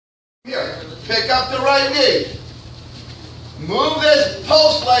Here, pick up the right knee. Move this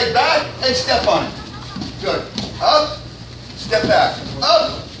post leg back and step on it. Good. Up, step back.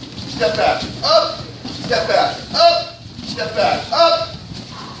 Up, step back. Up, step back. Up, step back. Up.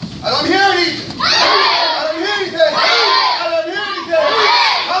 I don't hear anything. I don't hear anything. I don't hear anything.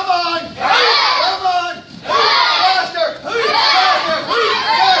 Come on. Come on. Faster. Faster.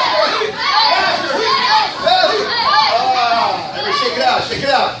 Faster. Faster. Let me shake it out. Shake it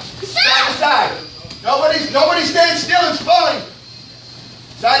out. Side to side. Nobody stands still in sparring.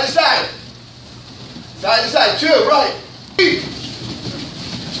 Side to side. Side to side. 2, right.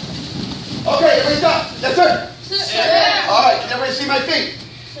 Okay, everybody stop. That's it. All right, can everybody see my feet?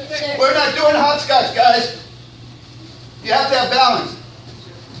 We're not doing hopscotch, guys. You have to have balance.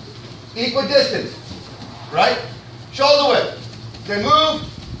 Equal distance. Right? Shoulder width. They move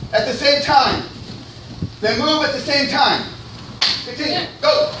at the same time. They move at the same time. Continue.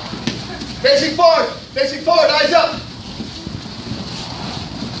 Go. Facing forward. Facing forward. Eyes up.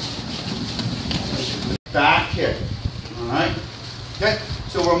 Back kick. All right. Okay.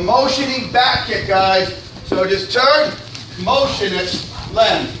 So we're motioning back kick, guys. So just turn, motion it,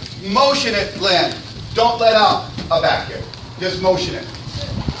 land. Motion it, land. Don't let out a back kick. Just motion it.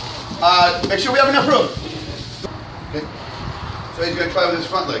 Make sure we have enough room. Okay. So he's going to try with his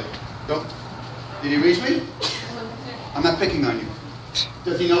front leg. Don't. Did he reach me? I'm not picking on you.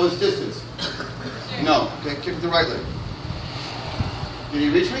 Does he know his distance? No. Okay, kick with the right leg. Did he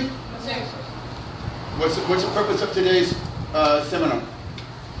reach me? What's the purpose of today's seminar?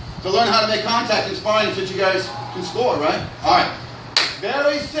 To learn how to make contact in sparring so that you guys can score, right? All right.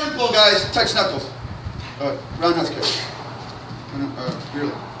 Very simple, guys. Touch knuckles. Roundhouse kick.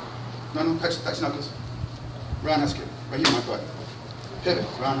 Really. No, touch knuckles. Roundhouse kick. Right here, my butt. Pivot.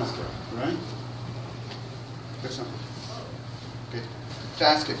 Roundhouse kick. Right? Touch knuckles. Okay.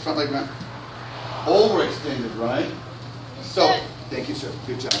 Fast kick. Front leg round. Overextended, right? So, thank you, sir.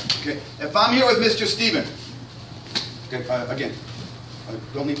 Good job. Okay. If I'm here with Mr. Steven, okay, again,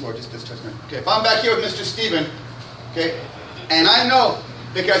 don't lean forward, just touch me. Okay, if I'm back here with Mr. Steven, okay, and I know,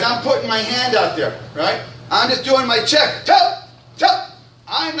 because I'm putting my hand out there, right? I'm just doing my check. Tap, tap.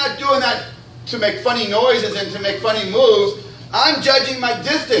 I'm not doing that to make funny noises and to make funny moves. I'm judging my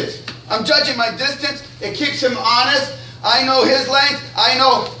distance. I'm judging my distance. It keeps him honest. I know his length. I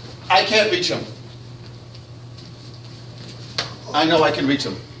know I can't reach him. I know I can reach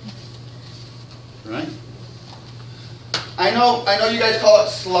him. Right? I know you guys call it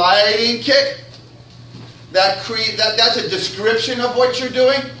sliding kick. That's a description of what you're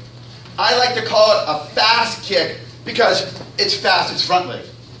doing. I like to call it a fast kick because it's fast, it's front leg.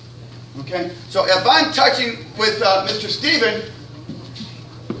 Okay? So if I'm touching with Mr. Steven,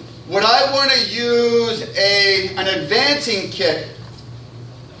 would I want to use an advancing kick,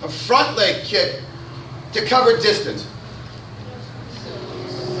 a front leg kick, to cover distance?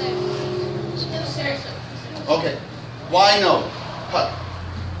 Okay. Why no?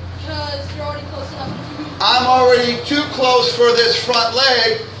 Because you're already close enough. I'm already too close for this front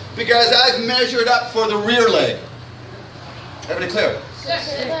leg because I've measured up for the rear leg. Everybody clear? Yes.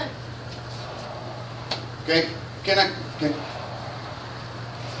 Okay? Can't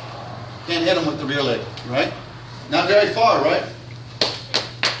hit him with the rear leg, right? Not very far, right?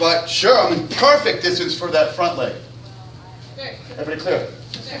 But sure, I'm in perfect distance for that front leg. Everybody clear?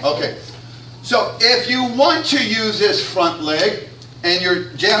 Okay. So if you want to use this front leg and you're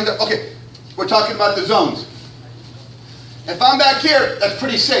jammed up, okay, we're talking about the zones. If I'm back here, that's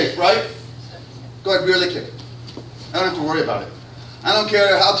pretty safe, right? Go ahead, rear leg kick. I don't have to worry about it. I don't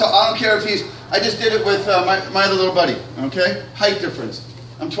care how tall, I don't care if he's, I just did it with my other little buddy, okay? Height difference.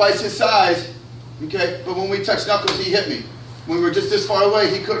 I'm twice his size, okay? But when we touched knuckles, he hit me. When we were just this far away,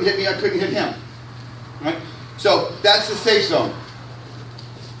 he couldn't hit me, I couldn't hit him. Right? So that's the safe zone.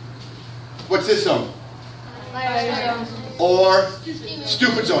 What's this zone? Or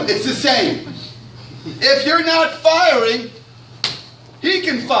stupid zone. It's the same. If you're not firing, he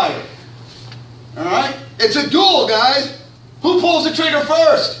can fire. Alright? It's a duel, guys. Who pulls the trigger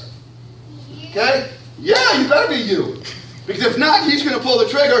first? Okay? Yeah, you better be you. Because if not, he's going to pull the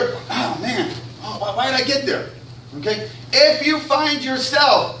trigger. Oh, man. Oh, why did I get there? Okay? If you find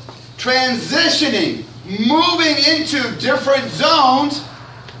yourself transitioning, moving into different zones,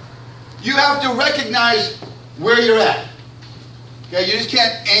 you have to recognize where you're at. Okay, you just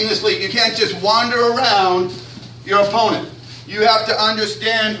can't aimlessly, you can't just wander around your opponent. You have to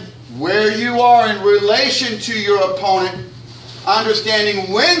understand where you are in relation to your opponent,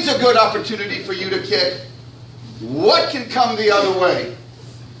 understanding when's a good opportunity for you to kick, what can come the other way.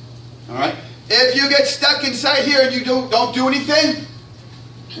 All right? If you get stuck inside here and you don't do anything,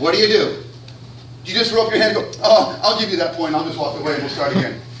 What do? You just throw up your hand and go, oh, I'll give you that point. I'll just walk away and we'll start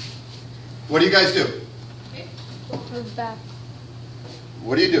again. What do you guys do? Move back.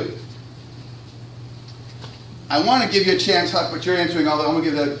 What do? I want to give you a chance, Huck, but you're answering all that. I'm going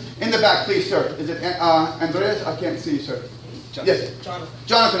to give that. In the back, please, sir. Is it Andreas? I can't see you, sir. Yes.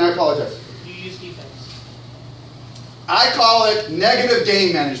 Jonathan, I apologize. You use defense. I call it negative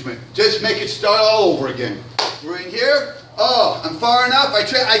game management. Just make it start all over again. We're in here. Oh, I'm far enough.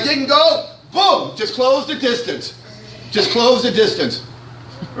 I didn't go. Boom. Just close the distance. Just close the distance.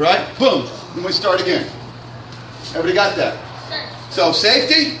 Right? Boom. And we start again. Everybody got that? So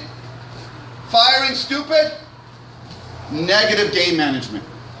safety, firing stupid, negative game management.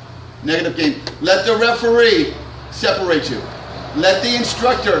 Negative game. Let the referee separate you. Let the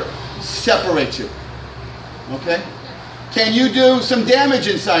instructor separate you. Okay? Can you do some damage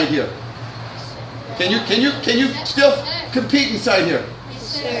inside here? Can you still compete inside here?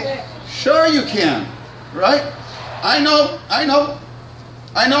 Sure you can. Right? I know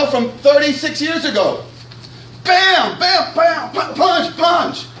from 36 years ago. Bam, bam, bam, punch,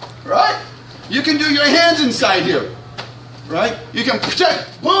 punch. Right? You can do your hands inside here. Right? You can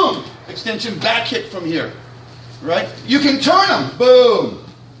protect, boom, extension back kick from here. Right? You can turn them, boom,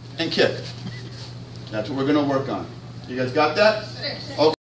 and kick. That's what we're going to work on. You guys got that? Okay.